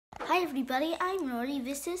Hi everybody, I'm Rory.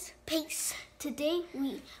 This is Pace. Today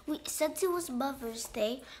we since it was Mother's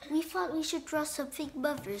Day, we thought we should draw something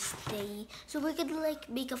Mother's Day. So we're gonna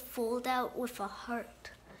make a fold out with a heart.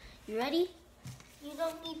 You ready? You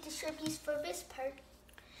don't need the Sharpies for this part.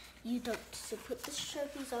 You don't. So put the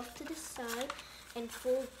Sharpies off to the side and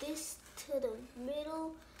fold this to the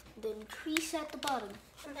middle, then crease at the bottom.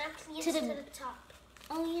 And actually it's to the top.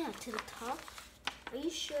 Oh yeah, to the top. Are you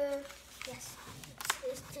sure? Yes,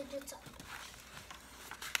 it's to the top.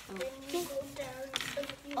 Okay. Then you go down.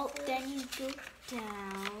 Then you go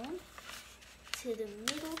down to the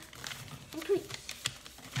middle and crease.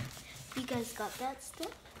 You guys got that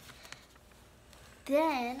step?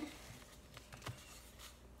 Then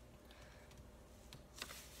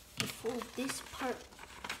you fold this part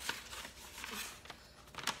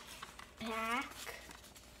back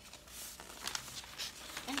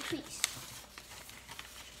and crease.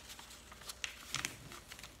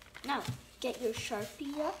 Now, get your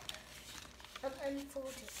Sharpie up. And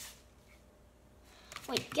unfold it.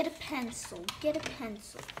 Wait, get a pencil. Get a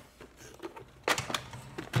pencil.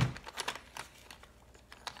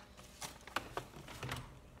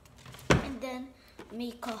 And then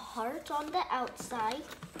make a heart on the outside.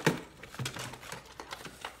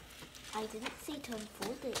 I didn't say to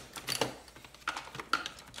unfold it.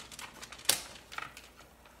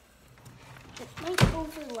 It might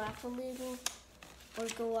overlap a little or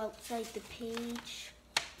go outside the page.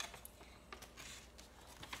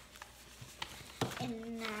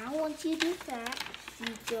 And now once you do that, you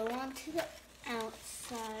go onto the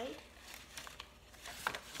outside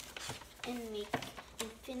and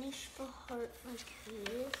finish the heart like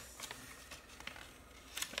this.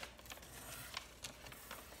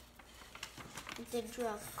 And then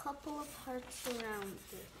draw a couple of hearts around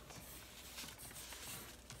it.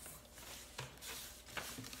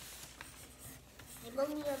 I'm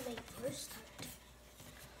only on my first heart.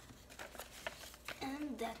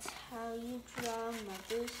 And that's how you draw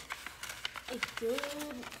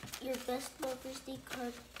your best Mother's Day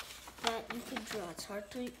card that you can draw. It's hard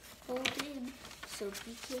to fold in, so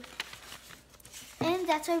be careful. And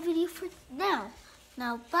that's our video for now.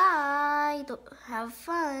 Now, bye. Have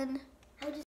fun.